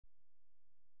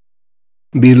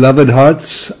Beloved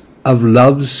hearts of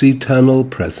love's eternal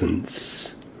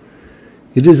presence,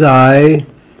 it is I,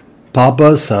 Papa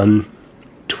Asun,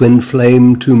 twin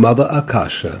flame to Mother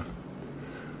Akasha,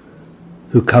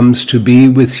 who comes to be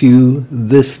with you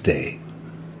this day.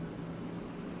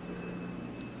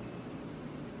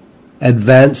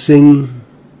 Advancing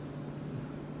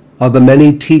are the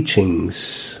many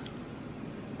teachings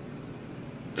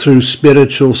through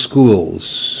spiritual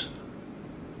schools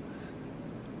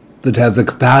that have the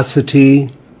capacity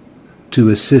to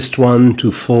assist one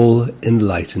to full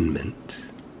enlightenment.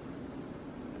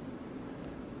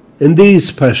 In these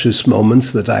precious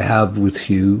moments that I have with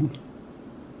you,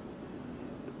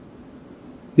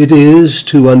 it is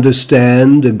to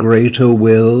understand a greater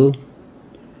will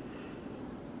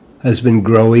has been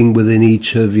growing within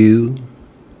each of you,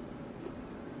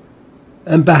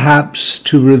 and perhaps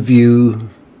to review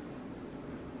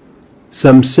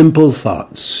some simple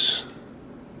thoughts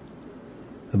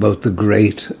about the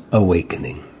Great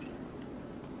Awakening.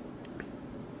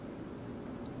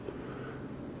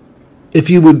 If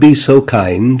you would be so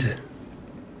kind,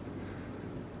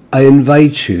 I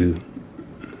invite you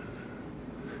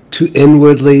to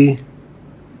inwardly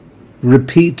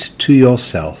repeat to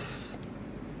yourself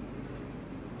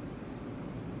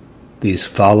these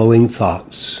following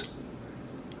thoughts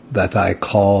that I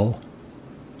call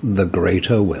the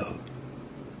Greater Will.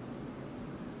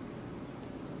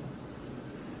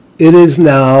 It is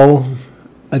now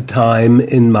a time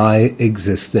in my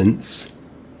existence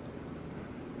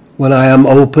when I am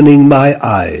opening my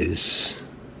eyes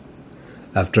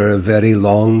after a very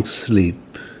long sleep.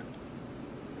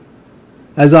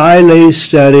 As I lay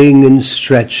staring and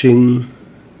stretching,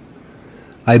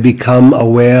 I become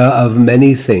aware of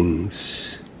many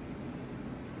things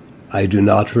I do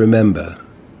not remember.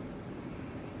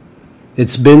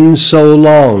 It's been so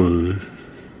long,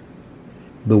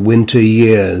 the winter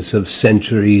years of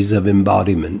centuries of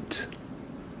embodiment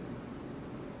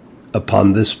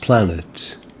upon this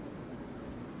planet.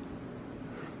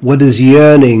 What is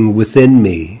yearning within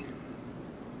me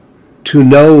to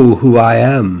know who I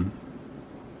am?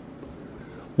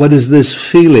 What is this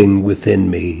feeling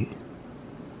within me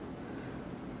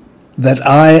that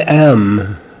I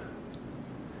am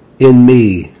in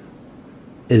me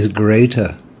is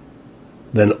greater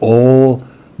than all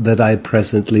that I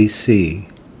presently see?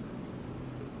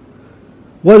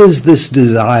 What is this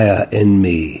desire in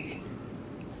me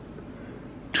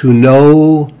to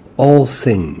know all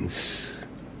things?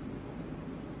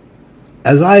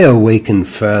 As I awaken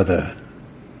further,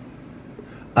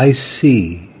 I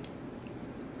see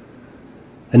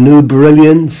a new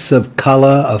brilliance of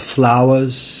color of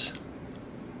flowers,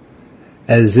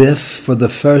 as if for the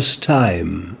first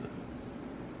time,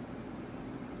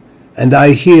 and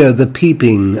I hear the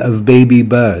peeping of baby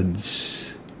birds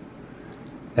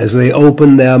as they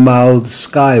open their mouths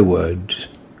skyward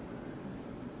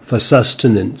for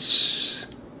sustenance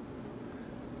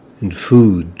and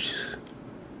food.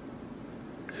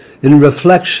 In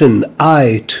reflection,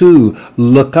 I too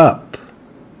look up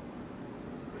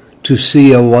to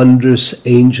see a wondrous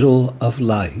angel of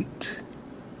light,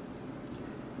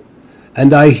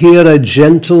 and I hear a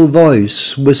gentle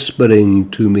voice whispering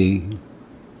to me,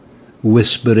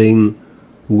 whispering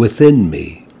within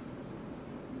me.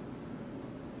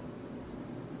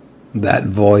 That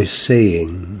voice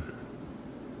saying,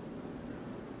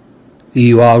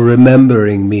 "You are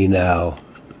remembering me now.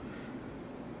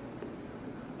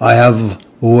 I have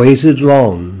waited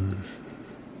long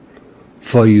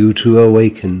for you to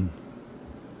awaken.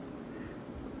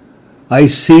 I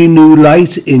see new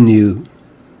light in you,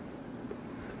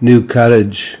 new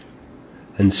courage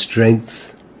and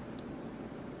strength.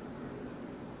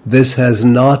 This has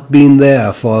not been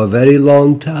there for a very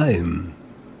long time."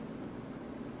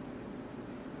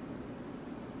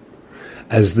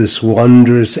 As this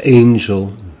wondrous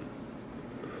angel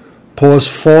pours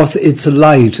forth its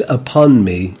light upon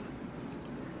me,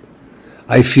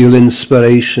 I feel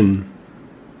inspiration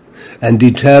and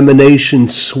determination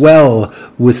swell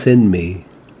within me.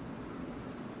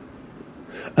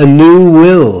 A new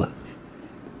will,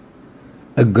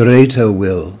 a greater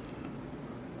will,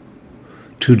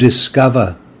 to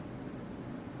discover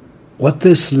what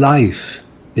this life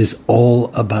is all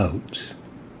about.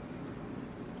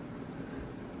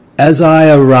 As I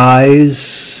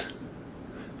arise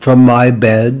from my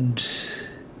bed,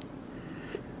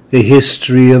 a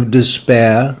history of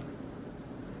despair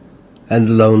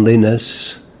and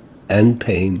loneliness and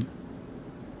pain,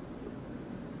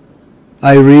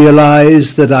 I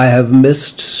realize that I have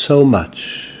missed so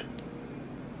much.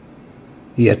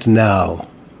 Yet now,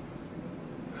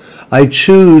 I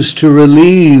choose to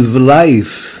relieve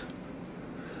life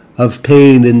of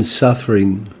pain and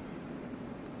suffering,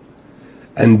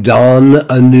 and don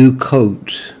a new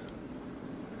coat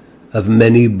of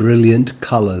many brilliant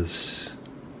colors.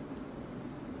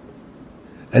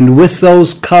 And with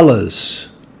those colors,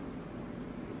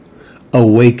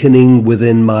 awakening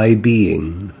within my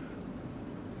being,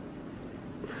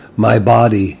 my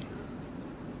body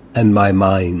and my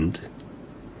mind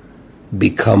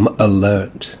become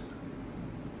alert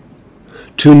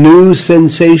to new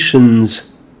sensations,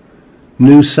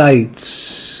 new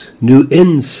sights, new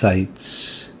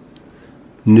insights,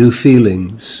 new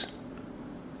feelings.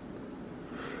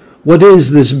 What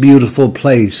is this beautiful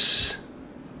place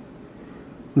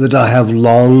that I have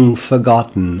long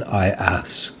forgotten, I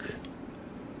ask?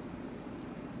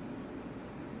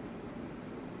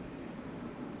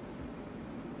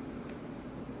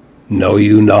 Know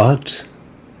you not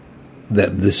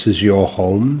that this is your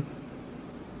home?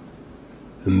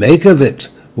 Make of it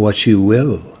what you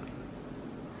will,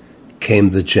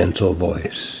 came the gentle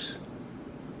voice.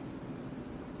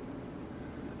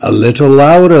 A little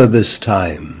louder this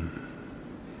time.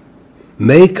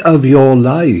 Make of your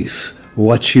life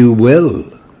what you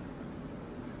will.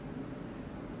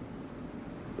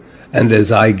 And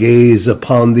as I gaze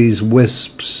upon these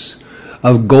wisps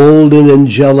of golden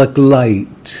angelic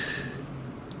light,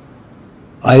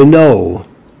 I know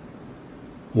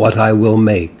what I will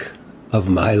make of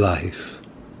my life.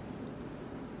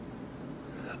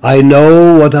 I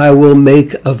know what I will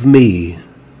make of me.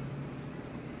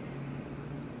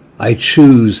 I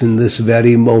choose in this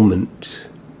very moment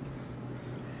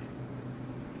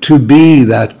to be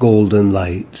that golden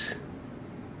light,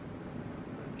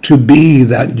 to be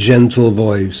that gentle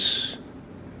voice,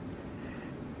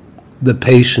 the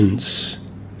patience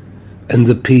and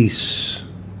the peace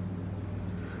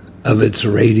of its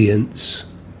radiance,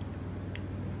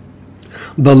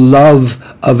 the love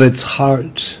of its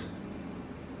heart,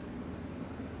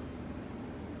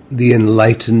 the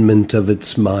enlightenment of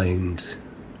its mind.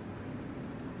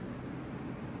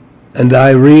 And I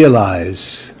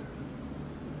realize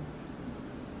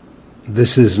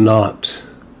this is not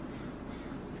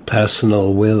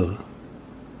personal will.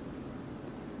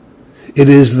 It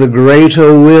is the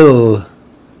greater will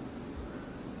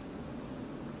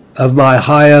of my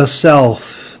higher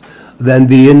self than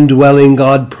the indwelling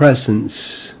God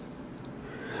presence,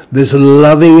 this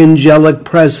loving angelic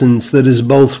presence that is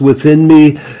both within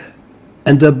me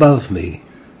and above me,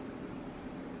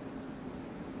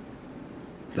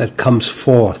 that comes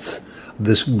forth,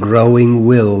 this growing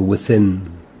will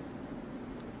within.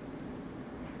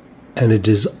 And it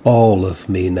is all of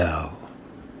me now,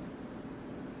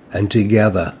 and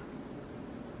together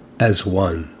as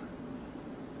one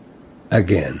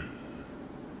again.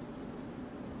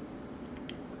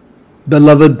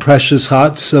 Beloved precious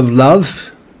hearts of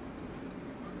love,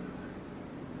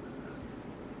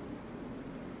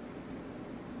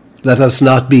 let us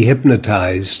not be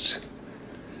hypnotized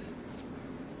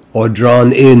or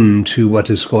drawn into what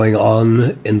is going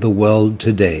on in the world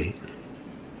today.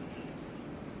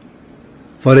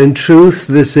 For in truth,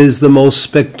 this is the most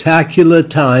spectacular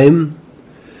time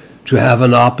to have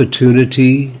an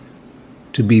opportunity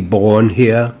to be born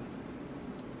here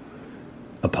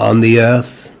upon the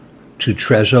earth, to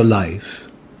treasure life.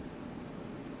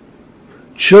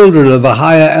 Children of a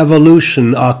higher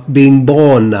evolution are being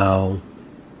born now.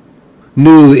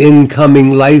 New incoming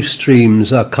life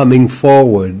streams are coming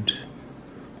forward.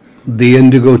 The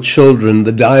indigo children,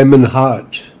 the diamond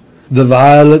heart, the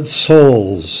violet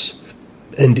souls,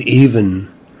 and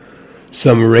even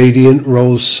some radiant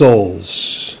rose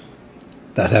souls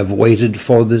that have waited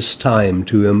for this time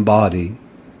to embody.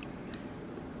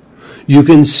 You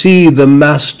can see the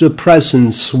master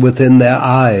presence within their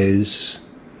eyes,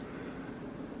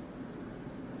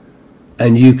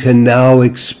 and you can now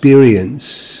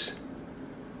experience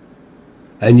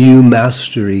a new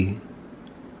mastery.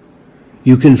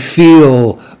 You can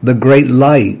feel the great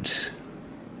light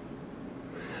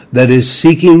that is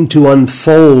seeking to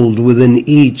unfold within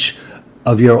each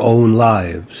of your own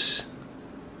lives.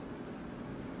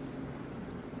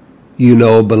 You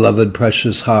know, beloved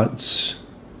precious hearts,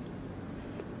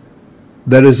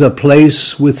 there is a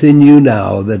place within you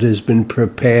now that has been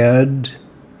prepared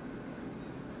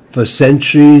for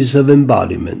centuries of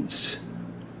embodiments.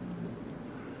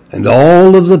 And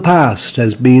all of the past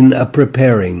has been a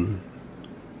preparing.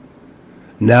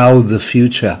 Now the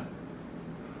future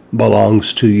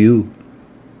belongs to you,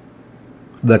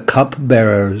 the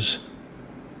cup-bearers.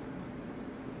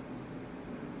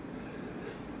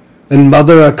 And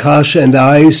Mother Akasha and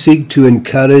I seek to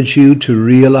encourage you to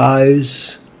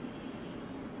realize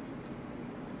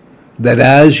that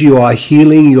as you are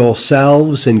healing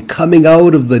yourselves and coming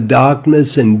out of the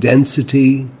darkness and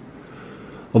density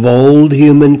of old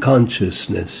human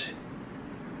consciousness,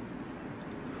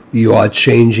 you are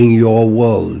changing your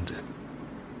world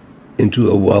into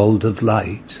a world of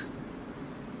light.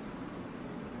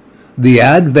 The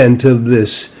advent of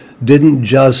this didn't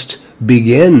just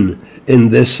begin in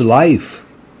this life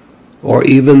or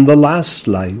even the last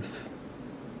life,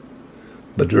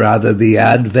 but rather the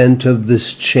advent of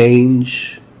this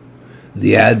change,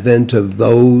 the advent of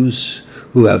those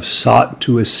who have sought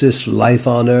to assist life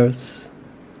on earth,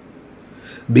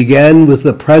 began with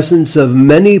the presence of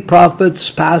many prophets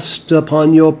passed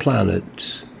upon your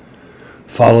planet,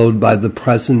 followed by the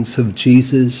presence of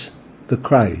Jesus the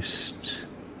Christ.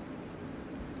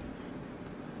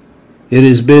 It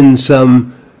has been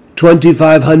some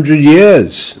 2,500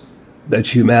 years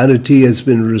that humanity has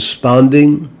been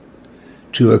responding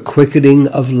to a quickening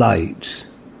of light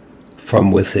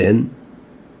from within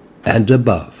and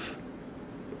above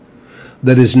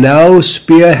that is now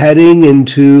spearheading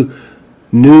into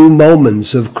new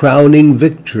moments of crowning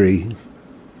victory.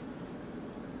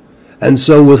 And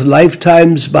so with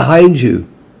lifetimes behind you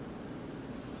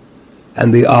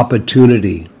and the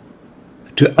opportunity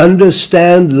to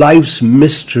understand life's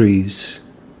mysteries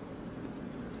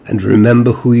and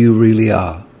remember who you really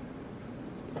are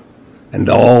and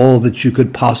all that you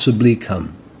could possibly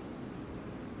come.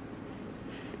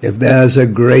 If there's a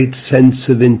great sense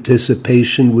of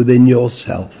anticipation within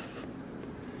yourself,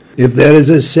 if there is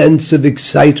a sense of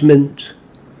excitement,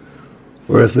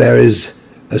 or if there is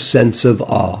a sense of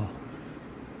awe,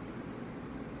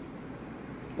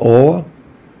 or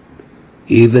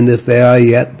even if there are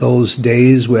yet those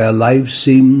days where life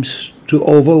seems to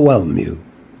overwhelm you,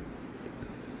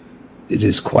 it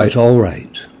is quite all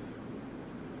right.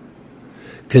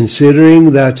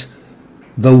 Considering that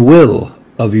the will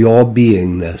of your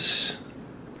beingness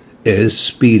is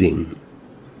speeding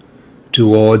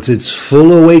towards its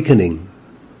full awakening,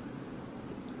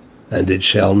 and it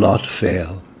shall not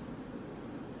fail.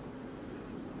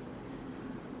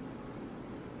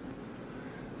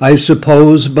 I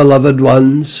suppose, beloved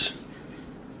ones,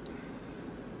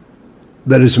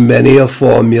 there is many a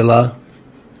formula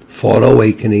for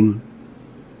awakening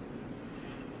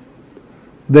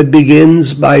that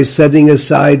begins by setting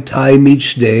aside time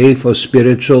each day for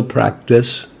spiritual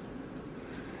practice,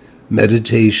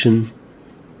 meditation,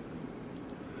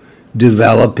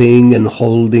 developing and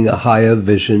holding a higher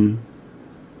vision,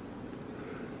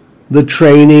 the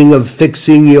training of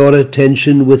fixing your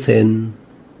attention within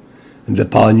and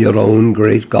upon your own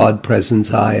great God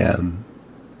presence I am,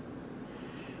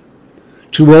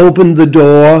 to open the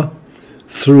door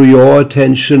through your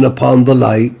attention upon the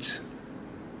light,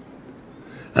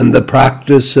 and the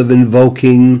practice of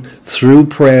invoking through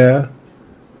prayer,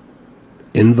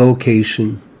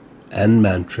 invocation, and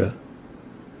mantra.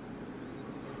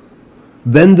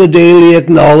 Then the daily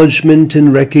acknowledgement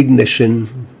and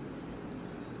recognition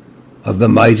of the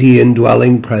mighty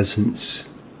indwelling presence,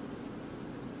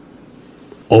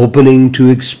 opening to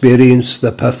experience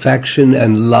the perfection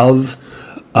and love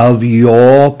of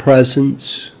your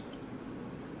presence,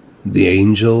 the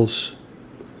angels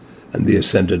and the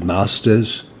ascended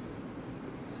masters,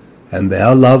 and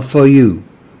their love for you.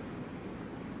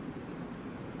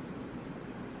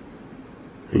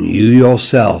 And you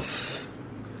yourself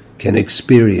can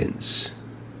experience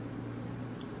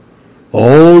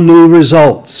all new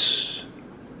results,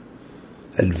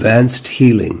 advanced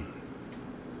healing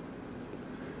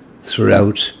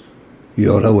throughout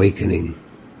your awakening.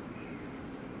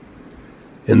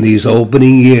 In these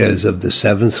opening years of the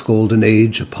seventh golden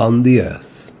age upon the earth,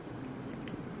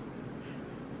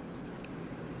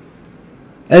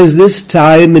 as this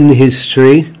time in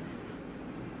history,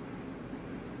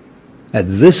 at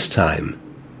this time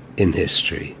in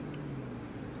history,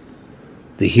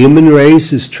 the human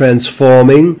race is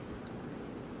transforming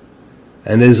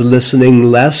and is listening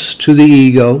less to the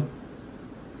ego.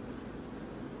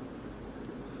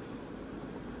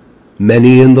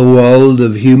 Many in the world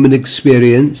of human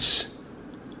experience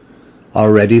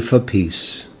are ready for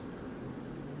peace.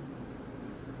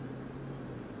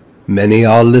 Many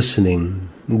are listening,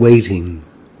 waiting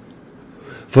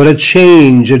for a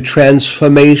change, a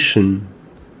transformation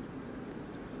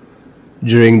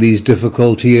during these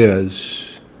difficult years.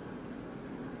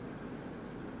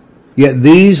 Yet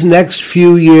these next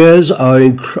few years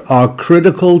are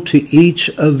critical to each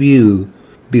of you,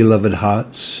 beloved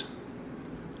hearts,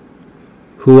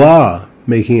 who are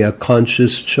making a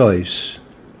conscious choice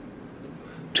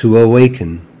to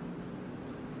awaken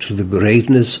to the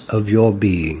greatness of your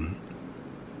being.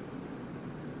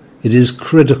 It is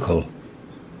critical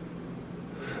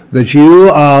that you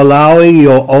are allowing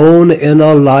your own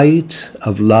inner light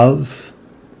of love,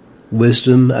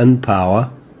 wisdom, and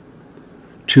power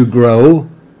to grow,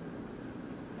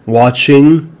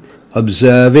 watching,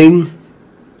 observing,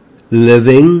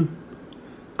 living,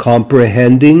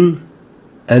 comprehending,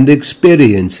 and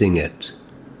experiencing it,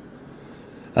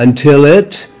 until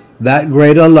that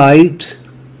greater light,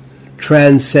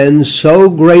 transcends so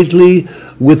greatly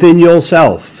within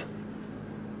yourself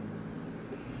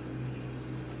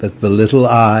that the little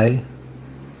I,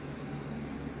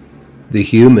 the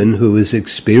human who is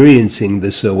experiencing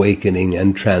this awakening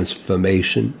and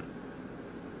transformation,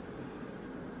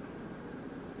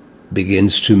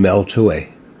 begins to melt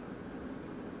away.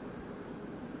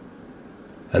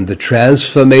 And the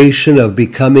transformation of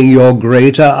becoming your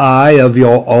greater I of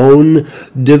your own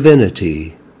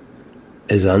divinity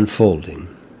is unfolding.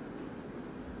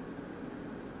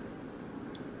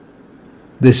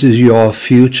 This is your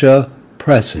future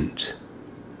present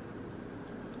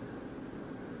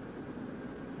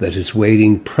that is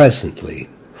waiting presently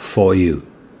for you.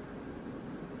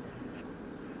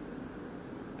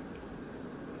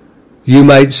 You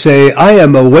might say, I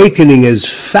am awakening as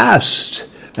fast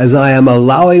as I am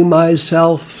allowing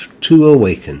myself to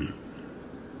awaken.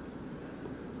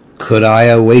 Could I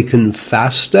awaken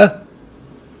faster,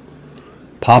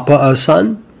 Papa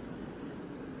Asun?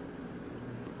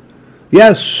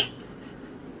 Yes,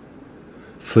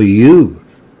 for you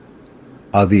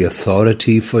are the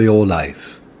authority for your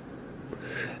life,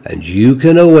 and you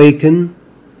can awaken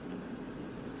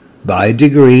by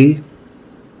degree,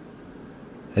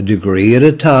 a degree at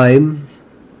a time,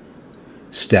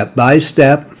 step by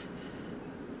step.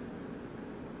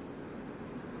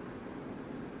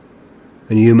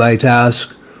 And you might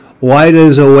ask, why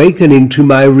does awakening to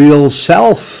my real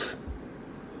self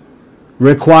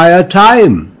require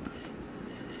time?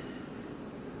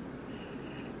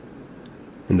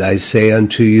 And I say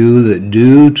unto you that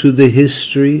due to the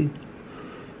history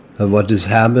of what has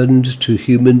happened to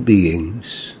human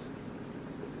beings,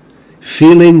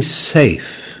 feeling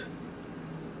safe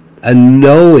and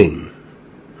knowing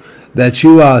that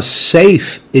you are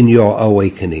safe in your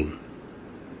awakening,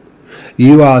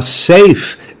 you are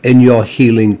safe in your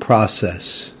healing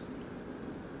process.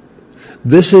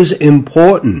 This is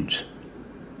important,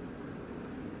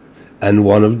 and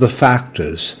one of the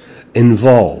factors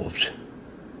involved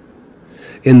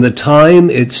in the time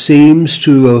it seems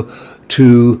to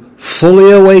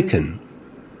fully awaken,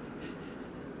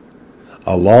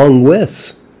 along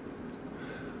with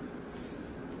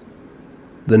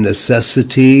the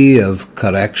necessity of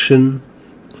correction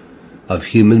of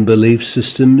human belief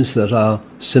systems that are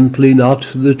simply not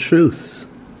the truth.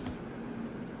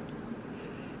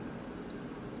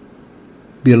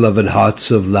 Beloved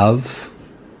hearts of love,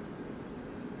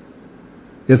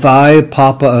 if I,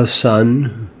 Papa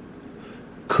Asun,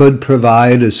 could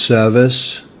provide a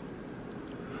service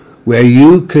where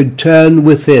you could turn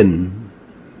within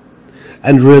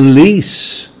and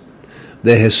release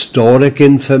the historic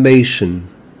information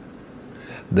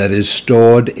that is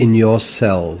stored in your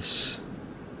cells,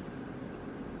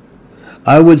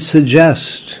 I would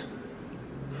suggest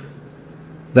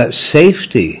that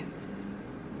safety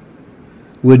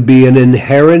would be an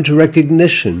inherent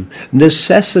recognition,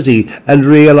 necessity, and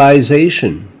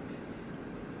realization,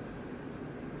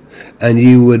 and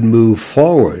you would move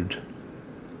forward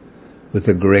with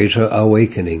a greater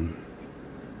awakening.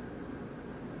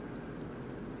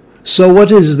 So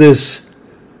what is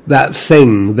that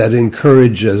thing that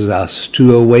encourages us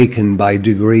to awaken by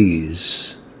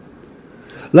degrees?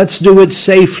 Let's do it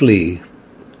safely.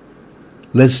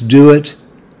 Let's do it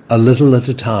a little at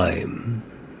a time.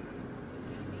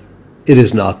 It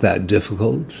is not that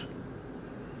difficult.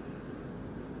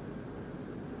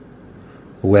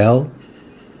 Well,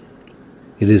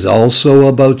 it is also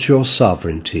about your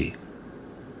sovereignty.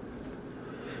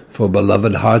 For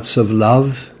beloved hearts of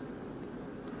love,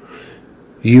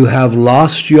 you have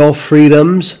lost your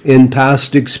freedoms in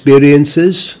past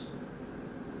experiences.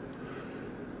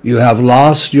 You have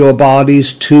lost your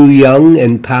bodies too young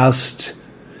in past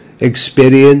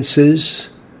experiences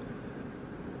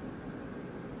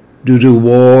due to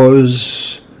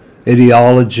wars,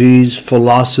 ideologies,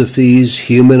 philosophies,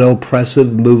 human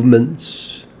oppressive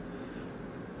movements,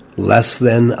 less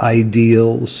than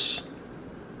ideals,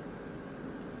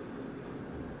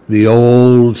 the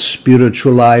old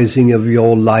spiritualizing of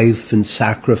your life in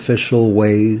sacrificial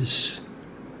ways,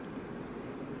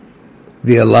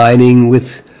 the aligning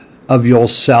of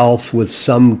yourself with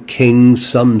some king,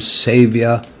 some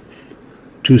savior,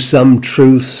 to some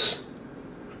truth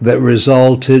that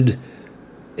resulted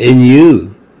in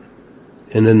you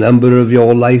in a number of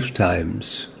your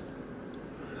lifetimes.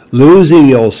 losing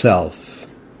yourself,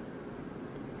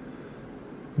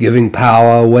 giving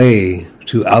power away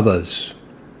to others.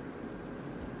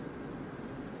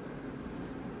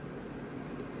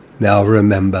 Now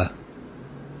remember,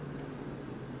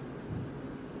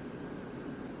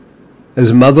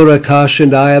 as Mother Akasha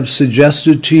and I have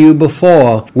suggested to you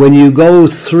before, when you go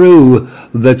through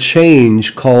the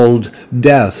change called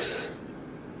death,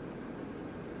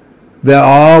 there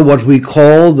are what we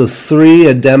call the 3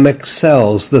 Adamic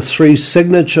cells, the 3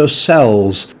 signature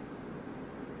cells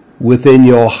within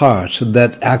your heart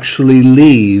that actually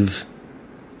leave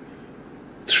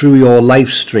through your life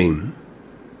stream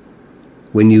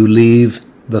when you leave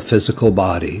the physical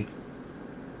body.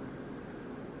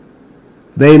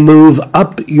 They move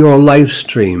up your life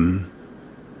stream,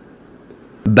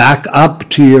 back up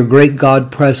to your great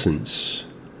God presence,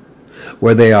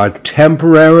 where they are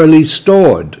temporarily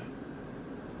stored.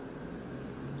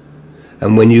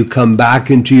 And when you come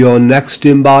back into your next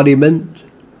embodiment,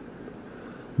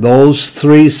 those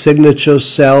 3 signature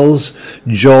cells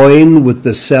join with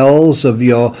the cells of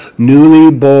your newly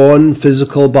born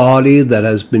physical body that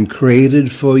has been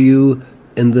created for you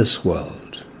in this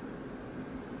world.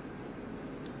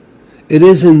 It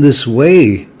is in this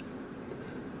way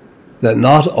that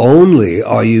not only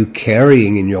are you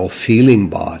carrying in your feeling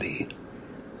body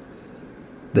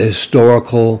the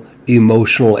historical,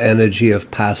 emotional energy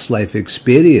of past life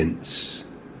experience,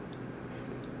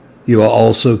 you are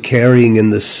also carrying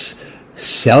in this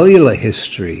cellular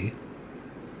history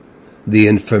the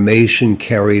information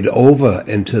carried over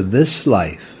into this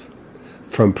life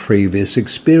from previous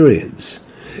experience,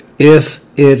 if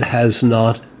it has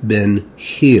not been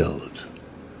healed.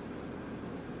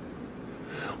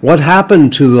 What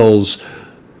happened to those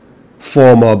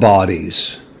former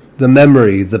bodies? The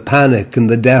memory, the panic, and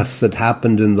the death that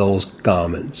happened in those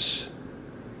garments.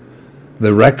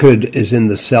 The record is in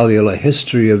the cellular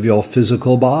history of your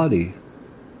physical body.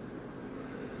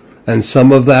 And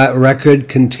some of that record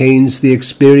contains the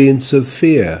experience of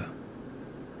fear.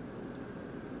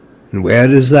 And where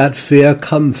does that fear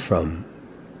come from?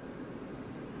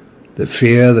 The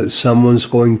fear that someone's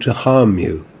going to harm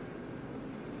you.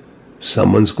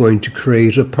 Someone's going to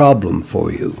create a problem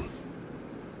for you.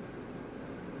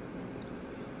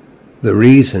 The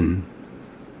reason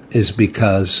is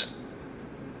because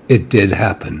it did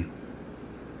happen.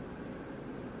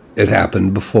 It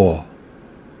happened before.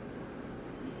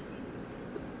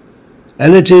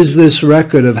 And it is this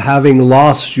record of having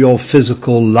lost your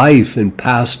physical life in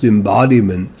past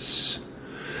embodiments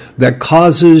that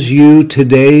causes you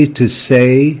today to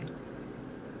say,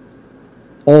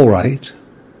 all right,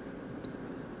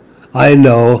 I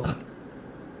know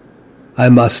I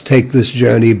must take this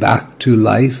journey back to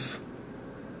life.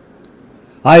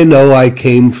 I know I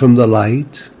came from the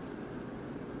light.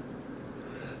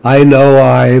 I know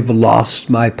I've lost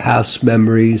my past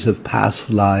memories of past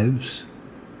lives.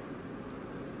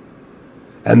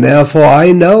 And therefore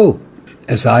I know,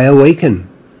 as I awaken,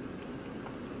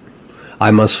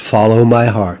 I must follow my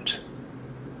heart.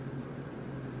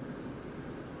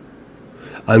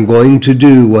 I'm going to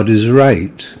do what is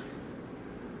right,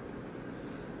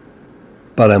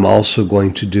 but I'm also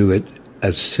going to do it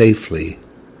as safely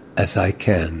as I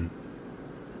can.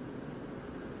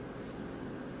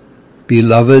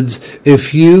 Beloveds,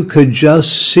 if you could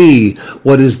just see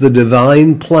what is the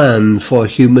divine plan for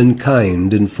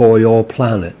humankind and for your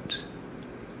planet,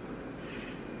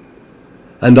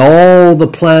 and all the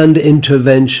planned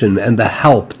intervention and the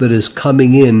help that is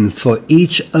coming in for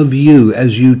each of you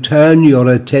as you turn your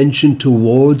attention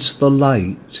towards the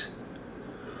light,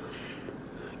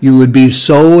 you would be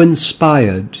so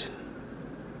inspired.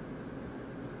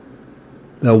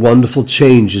 A wonderful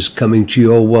change is coming to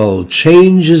your world.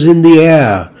 Change is in the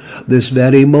air this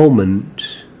very moment.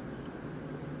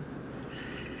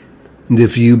 And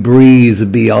if you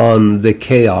breathe beyond the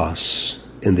chaos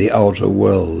in the outer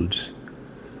world,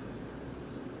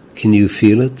 can you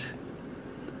feel it?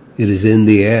 It is in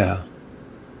the air.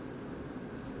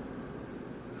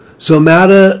 So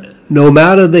no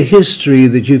matter the history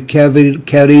that you've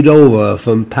carried over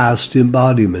from past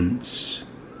embodiments,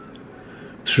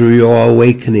 through your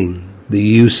awakening, the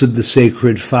use of the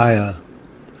sacred fire,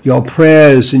 your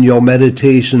prayers and your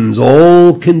meditations,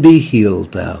 all can be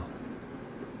healed now.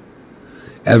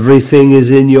 Everything is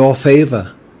in your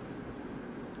favor.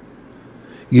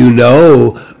 You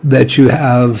know that you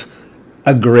have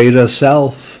a greater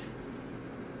self,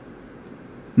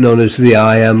 known as the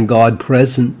I Am God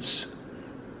Presence.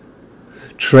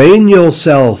 Train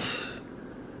yourself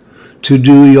to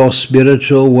do your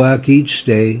spiritual work each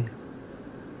day,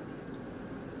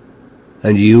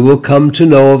 and you will come to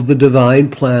know of the divine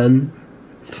plan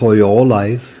for your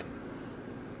life.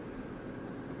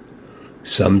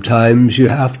 Sometimes you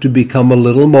have to become a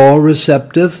little more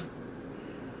receptive.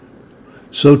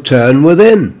 So turn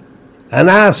within and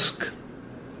ask,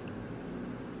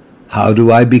 how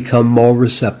do I become more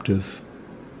receptive?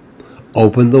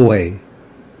 Open the way.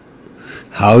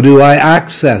 How do I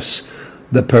access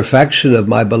the perfection of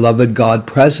my beloved God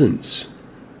presence?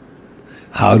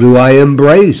 How do I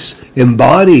embrace,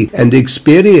 embody, and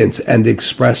experience and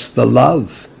express the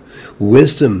love,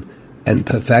 wisdom, and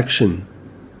perfection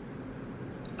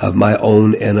of my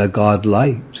own inner God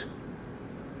light?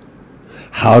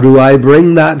 How do I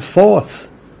bring that forth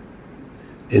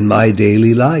in my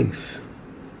daily life?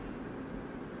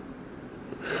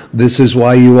 This is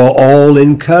why you are all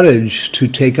encouraged to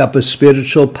take up a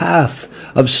spiritual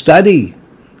path of study,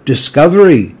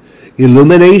 discovery,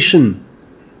 illumination,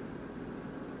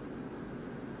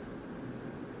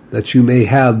 that you may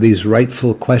have these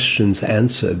rightful questions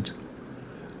answered.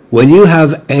 When you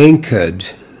have anchored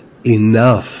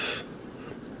enough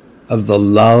of the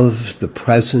love, the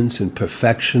presence, and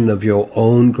perfection of your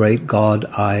own great God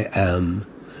I Am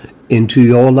into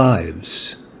your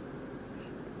lives,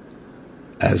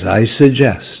 as I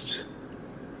suggest,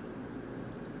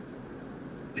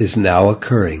 is now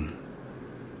occurring,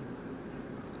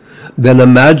 then a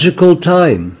magical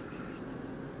time,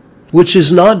 which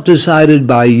is not decided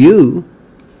by you,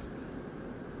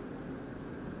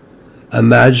 a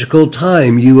magical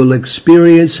time you will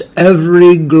experience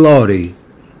every glory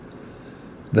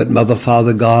that Mother,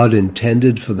 Father, God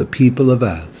intended for the people of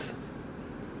earth.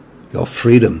 Your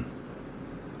freedom,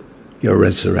 your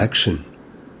resurrection,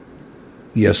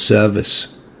 your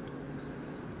service,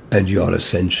 and your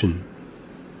ascension.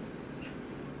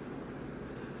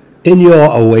 In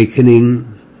your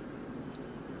awakening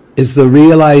is the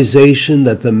realization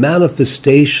that the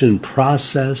manifestation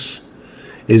process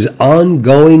is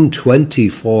ongoing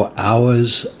 24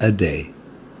 hours a day.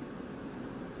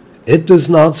 It does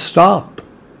not stop.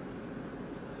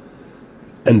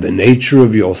 And the nature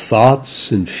of your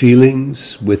thoughts and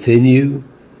feelings within you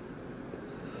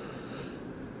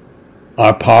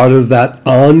are part of that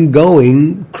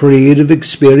ongoing creative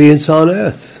experience on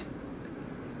earth.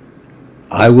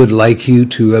 I would like you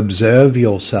to observe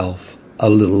yourself a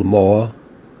little more.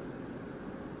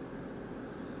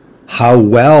 How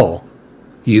well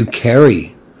you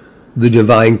carry the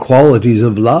divine qualities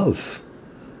of love.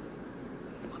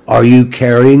 Are you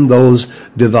carrying those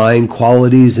divine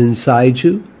qualities inside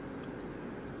you?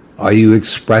 Are you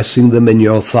expressing them in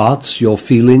your thoughts, your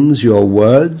feelings, your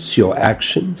words, your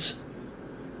actions?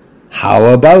 How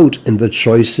about in the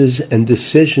choices and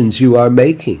decisions you are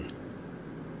making?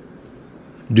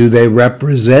 Do they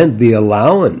represent the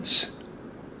allowance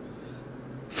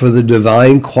for the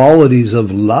divine qualities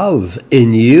of love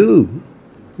in you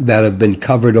that have been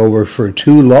covered over for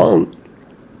too long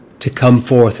to come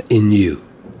forth in you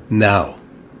now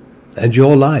and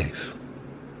your life?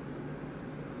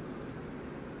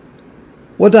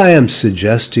 What I am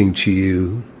suggesting to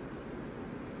you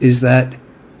is that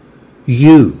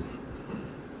you,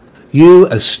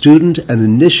 a student and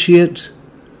initiate,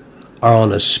 are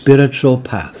on a spiritual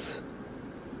path.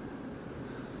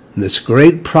 In this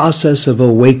great process of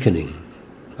awakening,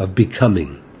 of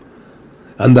becoming.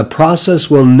 And the process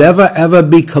will never ever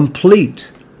be complete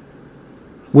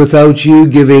without you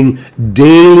giving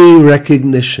daily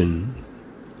recognition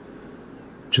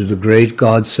to the great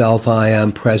God Self I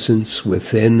Am presence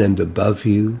within and above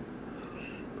you,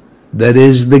 that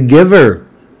is the giver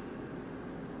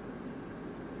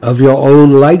of your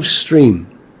own life stream,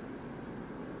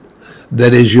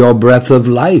 that is your breath of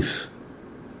life,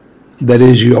 that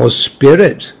is your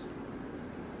spirit,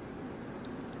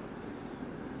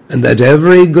 and that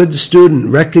every good student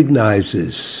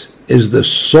recognizes is the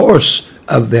source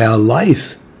of their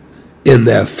life in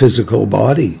their physical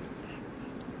body.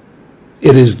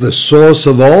 It is the source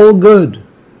of all good,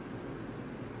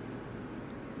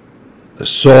 the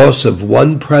source of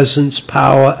one presence,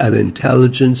 power, and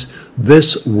intelligence.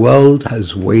 This world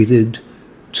has waited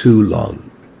too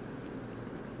long.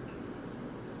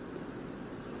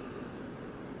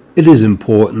 It is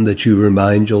important that you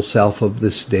remind yourself of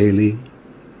this daily.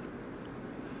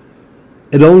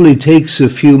 It only takes a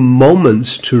few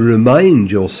moments to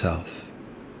remind yourself.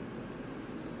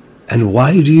 And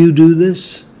why do you do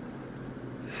this?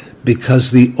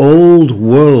 Because the old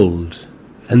world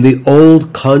and the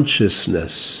old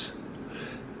consciousness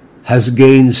has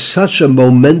gained such a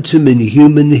momentum in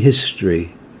human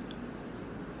history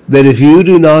that if you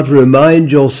do not remind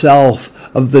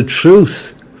yourself of the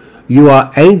truth you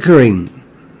are anchoring,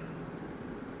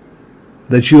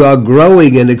 that you are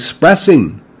growing and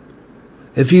expressing,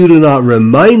 If you do not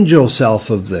remind yourself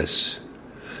of this,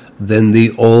 then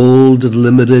the old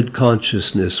limited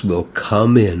consciousness will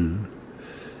come in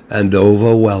and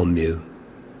overwhelm you.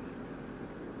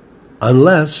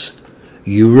 Unless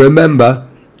you remember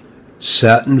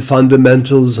certain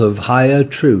fundamentals of higher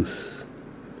truth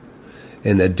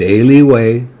in a daily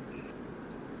way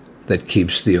that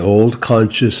keeps the old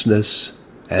consciousness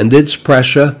and its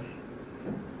pressure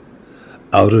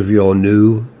out of your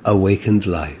new awakened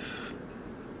life.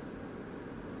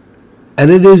 And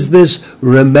it is this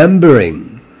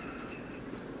remembering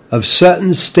of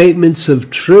certain statements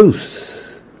of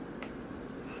truth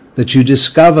that you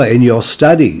discover in your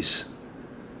studies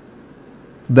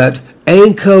that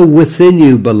anchor within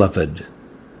you, beloved,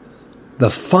 the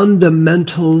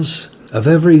fundamentals of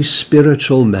every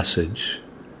spiritual message,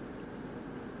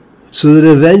 so that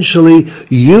eventually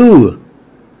you,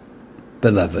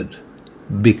 beloved,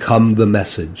 become the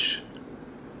message,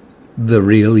 the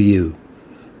real you.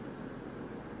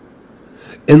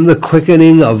 In the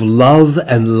quickening of love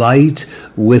and light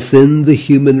within the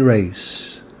human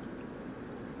race,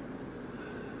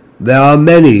 there are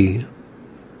many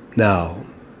now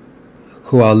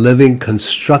who are living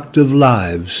constructive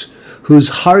lives, whose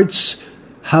hearts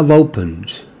have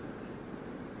opened,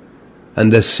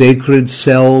 and a sacred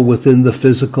cell within the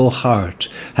physical heart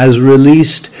has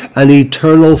released an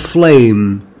eternal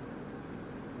flame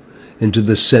into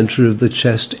the center of the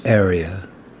chest area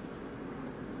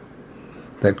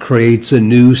that creates a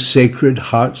new sacred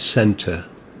heart center.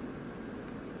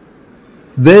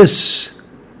 This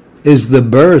is the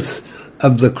birth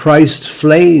of the Christ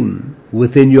flame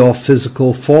within your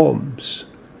physical forms.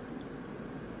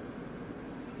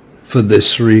 For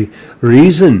this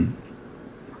reason,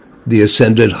 the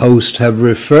ascended host have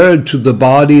referred to the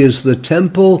body as the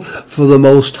temple for the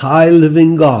Most High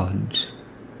Living God.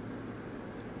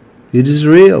 It is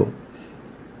real.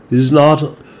 It is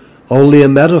not only a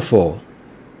metaphor.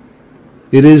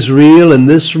 It is real, and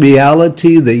this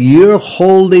reality that you're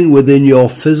holding within your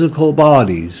physical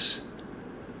bodies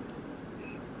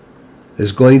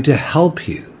is going to help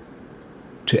you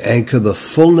to anchor the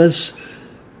fullness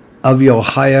of your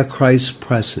higher Christ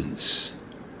presence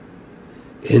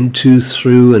into,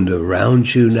 through, and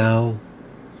around you now.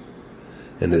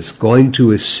 And it's going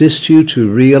to assist you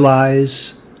to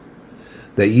realize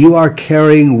that you are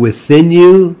carrying within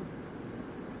you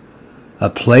a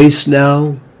place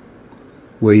now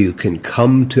where you can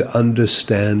come to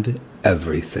understand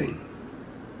everything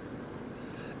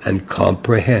and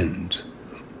comprehend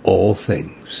all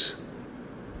things.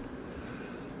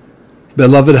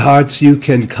 Beloved hearts, you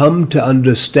can come to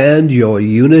understand your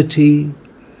unity,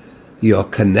 your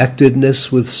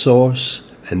connectedness with Source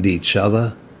and each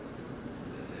other.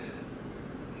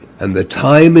 And the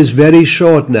time is very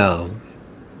short now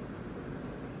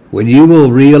when you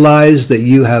will realize that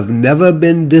you have never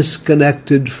been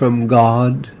disconnected from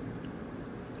God,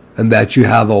 and that you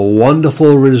have a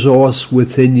wonderful resource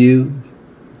within you,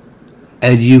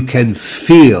 and you can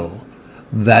feel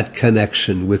that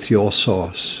connection with your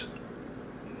Source,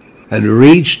 and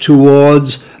reach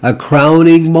towards a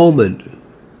crowning moment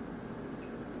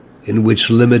in which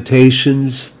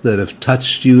limitations that have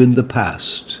touched you in the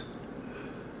past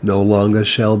no longer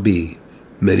shall be.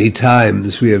 Many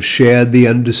times we have shared the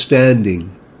understanding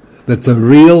that the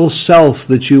real self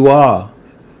that you are,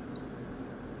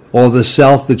 or the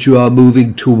self that you are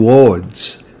moving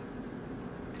towards,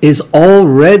 is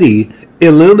already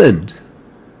illumined,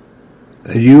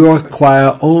 and you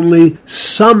require only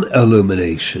some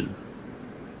illumination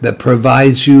that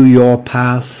provides you your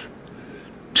path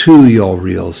to your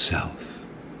real self.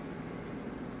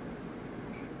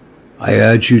 I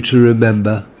urge you to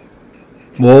remember,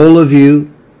 all of you,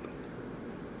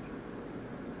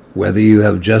 whether you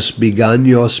have just begun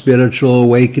your spiritual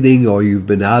awakening or you've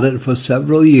been at it for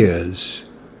several years,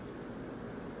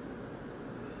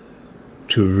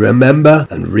 to remember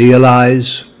and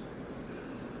realize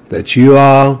that you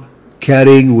are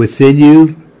carrying within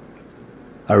you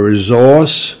a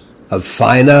resource of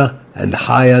finer and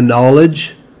higher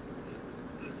knowledge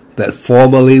that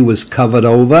formerly was covered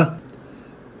over,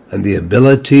 and the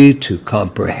ability to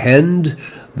comprehend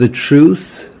the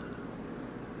truth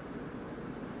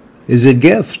is a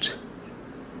gift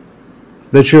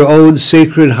that your own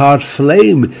sacred heart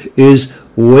flame is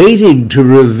waiting to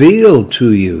reveal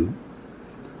to you,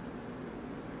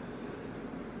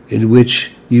 in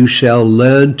which you shall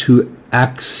learn to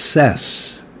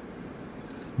access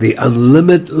the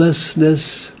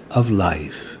unlimitlessness of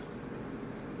life.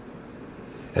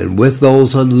 And with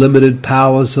those unlimited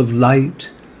powers of light,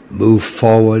 move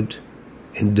forward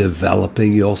in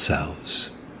developing yourselves.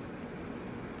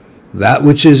 That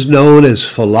which is known as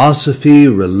philosophy,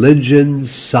 religion,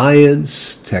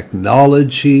 science,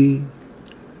 technology,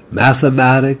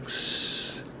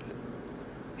 mathematics,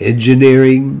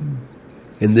 engineering,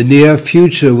 in the near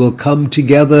future will come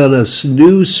together in a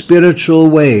new spiritual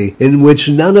way in which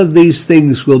none of these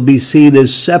things will be seen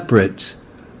as separate,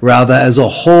 rather as a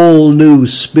whole new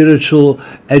spiritual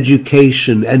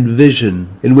education and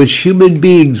vision in which human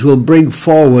beings will bring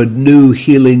forward new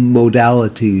healing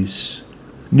modalities,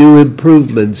 new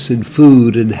improvements in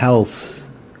food and health,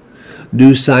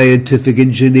 new scientific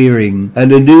engineering,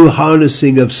 and a new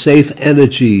harnessing of safe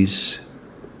energies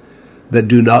that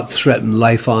do not threaten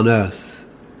life on earth.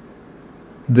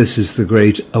 This is the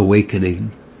great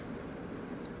awakening.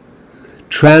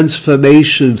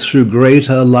 Transformation through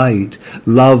greater light,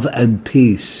 love, and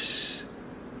peace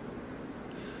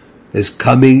is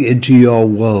coming into your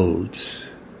world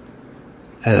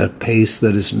at a pace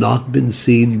that has not been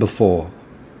seen before.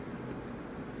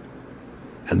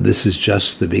 And this is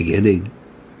just the beginning.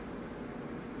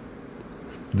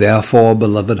 Therefore,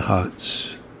 beloved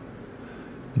hearts,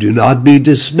 do not be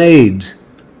dismayed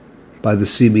by the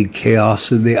seeming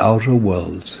chaos in the outer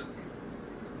world.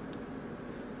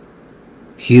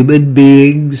 Human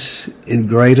beings in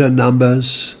greater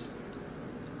numbers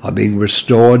are being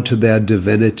restored to their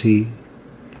divinity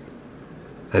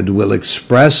and will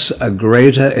express a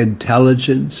greater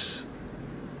intelligence,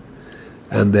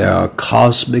 and there are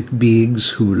cosmic beings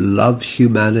who love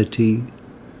humanity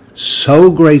so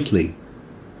greatly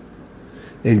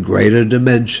in greater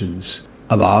dimensions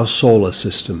of our solar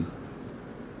system.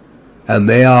 And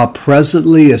they are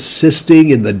presently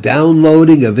assisting in the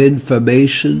downloading of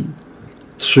information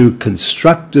through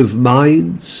constructive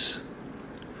minds,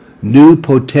 new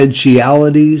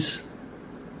potentialities.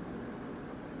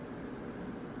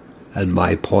 And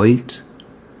my point,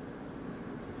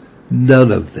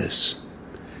 none of this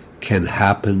can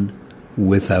happen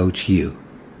without you,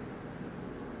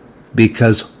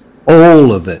 because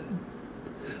all of it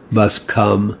must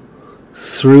come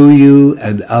through you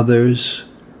and others,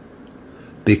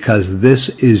 because this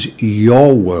is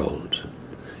your world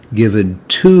given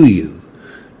to you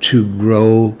to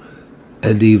grow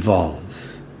and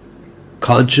evolve.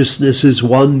 Consciousness is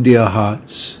one, dear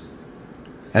hearts,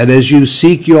 and as you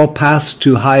seek your path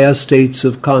to higher states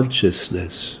of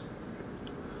consciousness,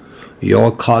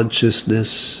 your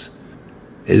consciousness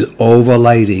is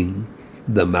overlighting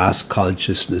the mass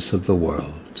consciousness of the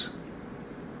world.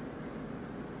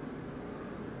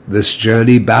 This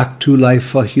journey back to life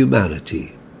for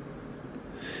humanity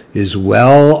is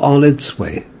well on its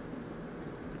way,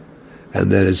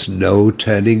 and there is no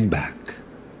turning back.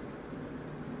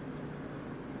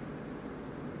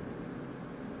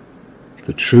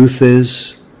 The truth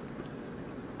is,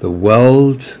 the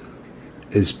world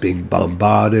is being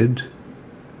bombarded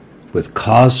with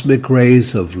cosmic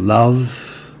rays of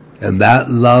love, and that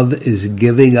love is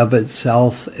giving of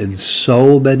itself in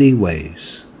so many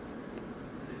ways,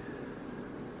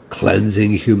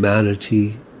 cleansing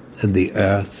humanity and the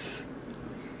earth,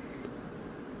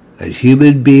 and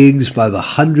human beings by the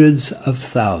hundreds of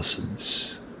thousands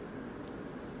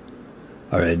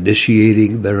are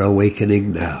initiating their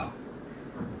awakening now.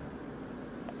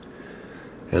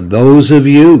 And those of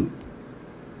you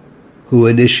who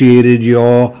initiated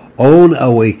your own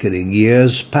awakening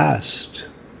years past,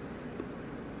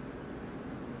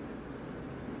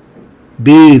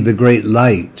 be the great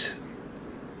light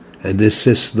and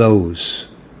assist those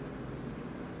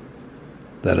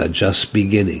that are just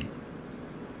beginning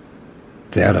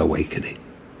their awakening.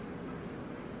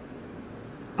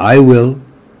 I will,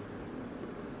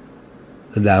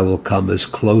 and I will come as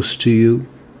close to you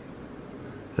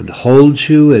and hold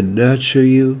you and nurture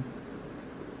you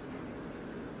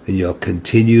in your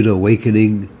continued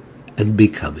awakening and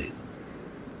becoming.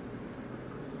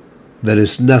 There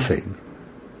is nothing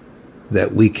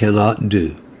that we cannot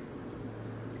do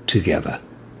together.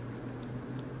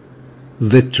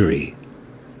 Victory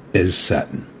is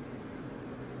certain.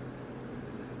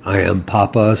 I am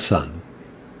Papa Asun,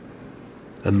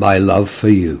 and my love for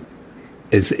you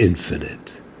is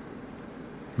infinite.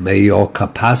 May your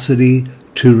capacity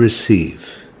to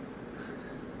receive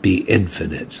be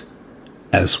infinite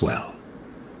as well.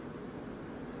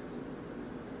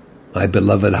 My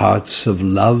beloved hearts of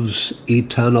love's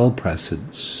eternal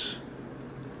presence,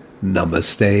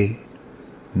 Namaste,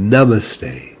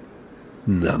 Namaste,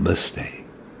 Namaste.